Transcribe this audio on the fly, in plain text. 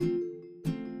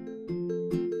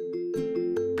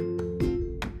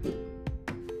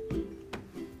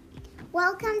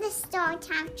Welcome to Story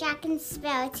Time Jack and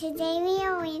Sparrow. Today we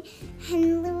are reading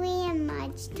Henry and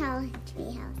Mudge Tall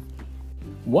Treehouse.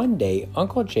 One day,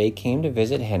 Uncle Jake came to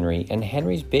visit Henry and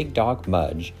Henry's big dog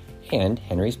Mudge and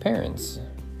Henry's parents.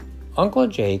 Uncle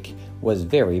Jake was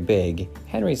very big.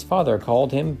 Henry's father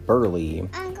called him Burly.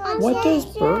 Uncle Jake.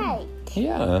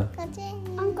 Yeah.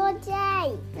 Uncle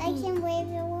Jake. Like him wave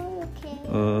the word, okay?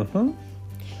 Mm-hmm.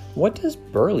 What does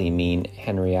Burly mean?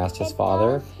 Henry asked his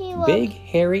father. Big,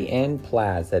 hairy, and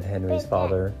plaid, said Henry's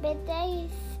father. But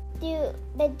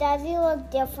does he look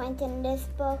different in this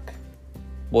book?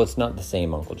 Well, it's not the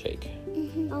same Uncle Jake.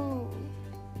 Mm-hmm. Oh.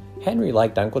 Henry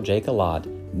liked Uncle Jake a lot.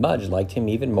 Mudge liked him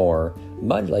even more.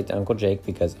 Mudge liked Uncle Jake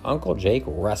because Uncle Jake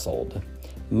wrestled.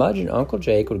 Mudge and Uncle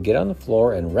Jake would get on the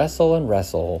floor and wrestle and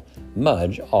wrestle.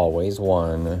 Mudge always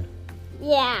won.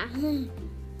 Yeah.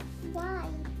 Why?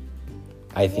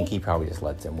 I think he probably just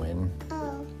lets him win.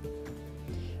 Oh.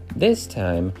 This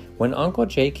time, when Uncle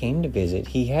Jake came to visit,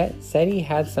 said he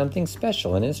had something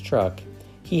special in his truck.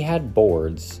 He had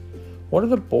boards. What are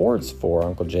the boards for,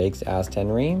 Uncle Jake? Asked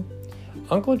Henry.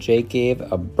 Uncle Jake gave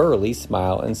a burly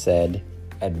smile and said,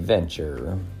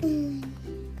 adventure.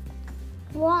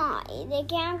 Why? They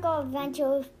can't go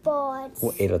adventure with boards.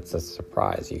 Well, it's a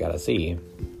surprise. You gotta see.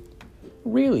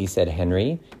 Really, said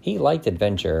Henry. He liked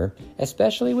adventure,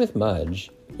 especially with Mudge.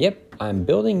 Yep, I'm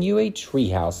building you a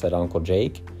treehouse, said Uncle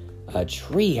Jake. A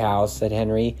treehouse, said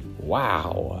Henry.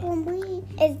 Wow.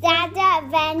 Is that the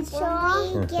adventure?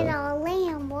 When we get our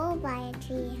land, we'll buy a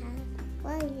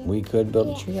treehouse. We could build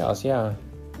a treehouse, yeah.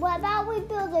 What about we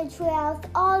build a treehouse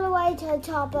all the way to the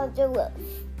top of the roof?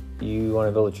 You want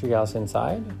to build a treehouse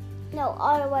inside? No,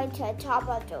 all the way to the top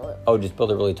of the roof. Oh, just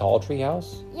build a really tall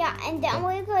treehouse? Yeah, and then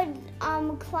we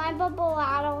could climb up a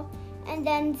ladder and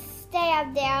then stay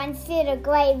up there and see the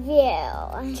great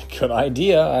view. It's a good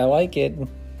idea. I like it.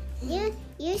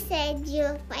 You said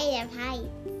you're afraid of heights.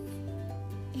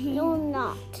 No, I'm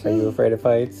not. Are you afraid of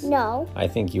heights? No. I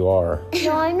think you are.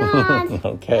 No, I'm not.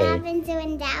 Okay. What happens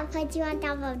when Dad puts you on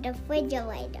top of the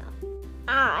refrigerator?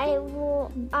 I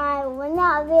will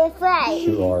not be afraid.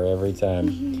 You are every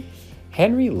time.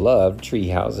 Henry loved tree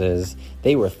houses.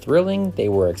 They were thrilling, they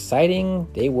were exciting,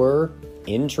 they were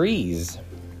in trees.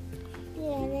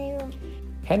 Yeah, they were.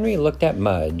 Henry looked at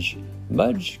Mudge.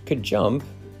 Mudge could jump,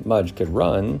 Mudge could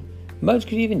run, Mudge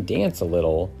could even dance a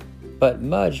little, but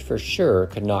Mudge for sure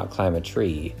could not climb a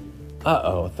tree.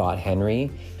 Uh-oh, thought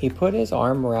Henry. He put his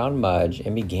arm around Mudge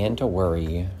and began to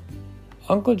worry.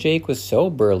 Uncle Jake was so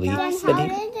burly How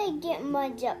did they get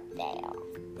Mudge up there?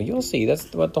 Well, you'll see.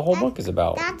 That's what the whole book is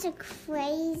about. That's a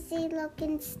crazy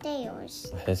looking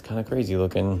stairs. It's kind of crazy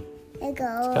looking. It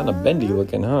goes. It's kind of bendy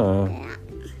looking, huh? Yeah.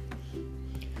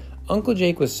 Uncle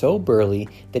Jake was so burly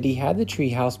that he had the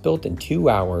treehouse built in 2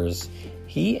 hours.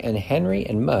 He and Henry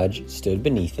and Mudge stood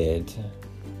beneath it.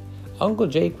 Uncle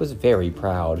Jake was very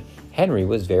proud. Henry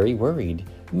was very worried.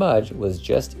 Mudge was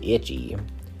just itchy.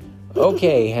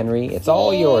 Okay, Henry, it's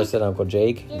all yours, said Uncle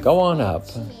Jake. Go on up.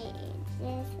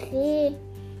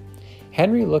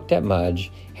 Henry looked at Mudge.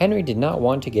 Henry did not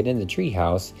want to get in the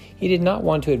treehouse. He did not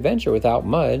want to adventure without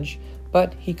Mudge,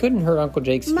 but he couldn't hurt Uncle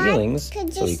Jake's feelings,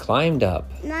 so he climbed up.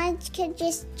 Mudge could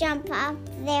just jump up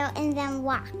there and then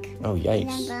walk. Oh,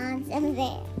 yikes. And then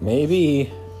there.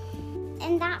 Maybe.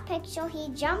 In that picture, he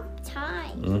jumped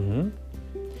high. Mm-hmm.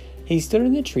 He stood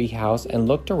in the treehouse and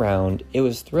looked around. It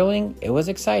was thrilling. It was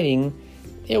exciting.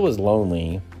 It was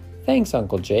lonely. Thanks,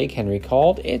 Uncle Jake, Henry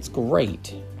called. It's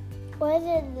great. Why is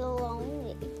it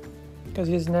lonely? Because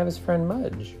he doesn't have his friend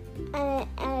Mudge. And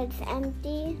it's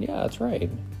empty? Yeah, that's right.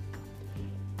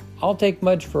 I'll take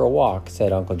Mudge for a walk,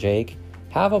 said Uncle Jake.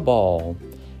 Have a ball.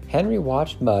 Henry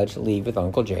watched Mudge leave with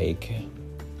Uncle Jake.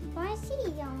 Why is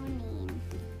he yawning?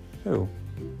 Who?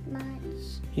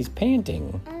 Mudge. He's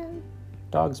panting.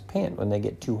 Dogs pant when they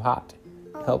get too hot.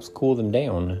 Helps cool them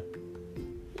down.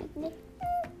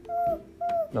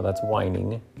 No, that's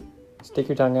whining. Stick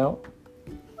your tongue out.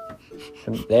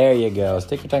 And there you go.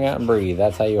 Stick your tongue out and breathe.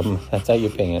 That's how you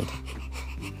pant.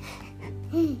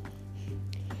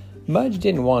 Mudge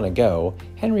didn't want to go.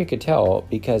 Henry could tell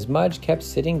because Mudge kept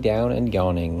sitting down and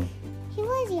yawning. He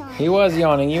was yawning. He was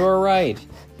yawning. You were right.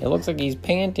 It looks like he's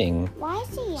panting. Why is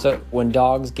he yawning? So when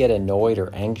dogs get annoyed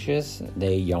or anxious,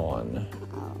 they yawn.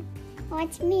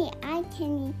 Watch me. I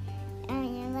can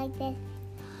like this.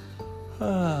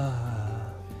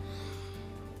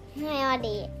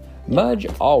 Mudge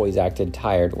always acted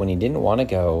tired when he didn't want to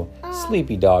go.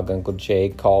 Sleepy dog, Uncle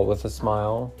Jake called with a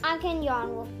smile. I can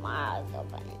yawn with my eyes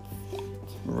open instead.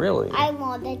 Really? I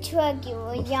want the trick you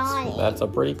were yawning. That's a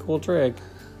pretty cool trick.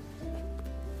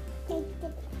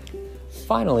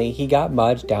 Finally, he got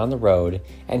Mudge down the road,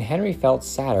 and Henry felt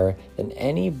sadder than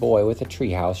any boy with a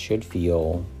treehouse should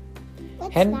feel.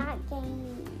 What's that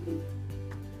game?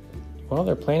 Well,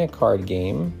 they're playing a card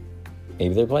game.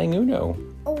 Maybe they're playing Uno.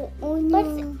 Oh, Uno.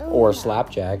 What's Uno? Or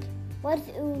Slapjack. What's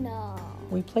Uno?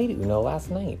 We played Uno last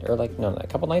night, or a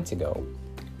couple nights ago.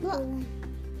 Look.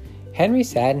 Henry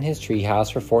sat in his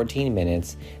treehouse for 14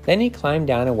 minutes. Then he climbed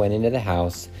down and went into the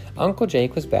house. Uncle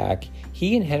Jake was back.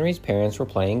 He and Henry's parents were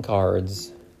playing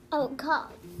cards. Oh,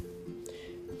 cards.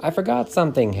 I forgot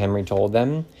something, Henry told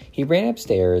them. He ran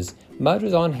upstairs. Mudge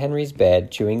was on Henry's bed,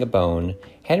 chewing a bone.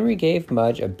 Henry gave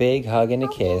Mudge a big hug and a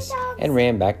kiss and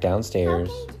ran back downstairs.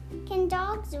 Can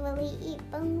dogs really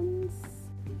eat bones?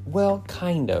 Well,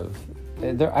 kind of.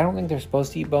 I don't think they're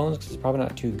supposed to eat bones because it's probably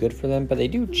not too good for them, but they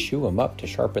do chew them up to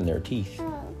sharpen their teeth.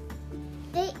 Oh.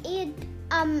 They eat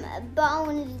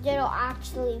bones that are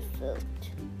actually food.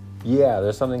 Yeah,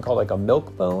 there's something called like a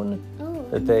milk bone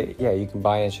that you can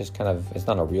buy. It's just it's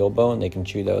not a real bone. They can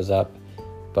chew those up.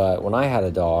 But when I had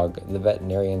a dog, the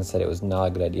veterinarian said it was not a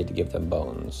good idea to give them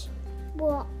bones.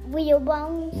 Well, real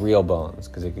bones? Real bones,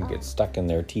 because it could get stuck in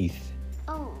their teeth.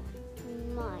 Oh,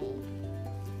 my.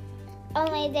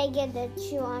 Only they get to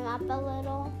chew them up a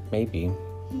little? Maybe.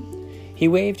 He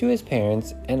waved to his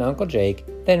parents and Uncle Jake,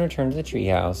 then returned to the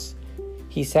treehouse.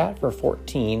 He sat for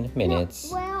 14 minutes.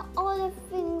 Well, all the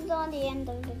things on the end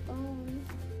of the bone.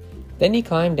 Then he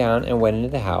climbed down and went into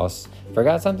the house.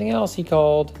 Forgot something else, he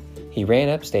called. He ran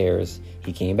upstairs.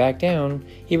 He came back down.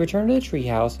 He returned to the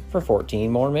treehouse for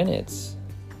 14 more minutes.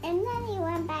 And then he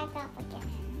went back up again.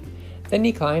 Then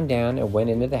he climbed down and went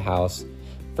into the house.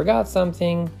 Forgot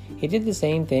something. He did the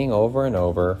same thing over and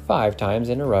over, 5 times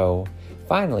in a row.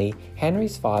 Finally,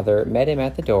 Henry's father met him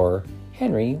at the door.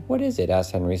 "Henry, what is it?"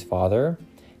 asked Henry's father.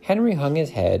 Henry hung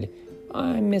his head.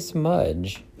 "I miss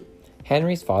Mudge."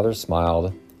 Henry's father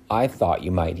smiled. "I thought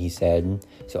you might," he said.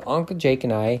 "So Uncle Jake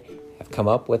and I have come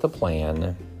up with a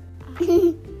plan."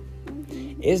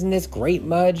 "Isn't this great,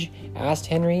 Mudge?" asked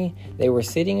Henry. They were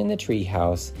sitting in the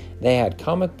treehouse. They had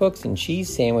comic books and cheese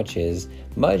sandwiches.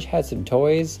 Mudge had some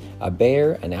toys, a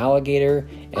bear, an alligator,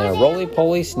 and a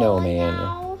roly-poly snowman.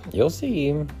 You'll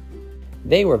see.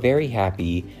 They were very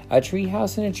happy. A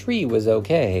treehouse in a tree was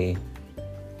okay.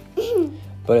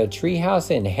 But a treehouse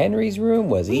in Henry's room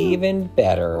was even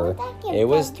better. It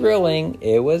was thrilling.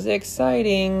 It was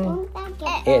exciting.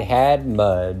 It had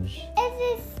Mudge. Is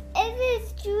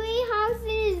this treehouse in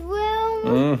his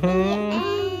room?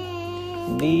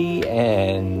 The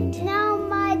end. No.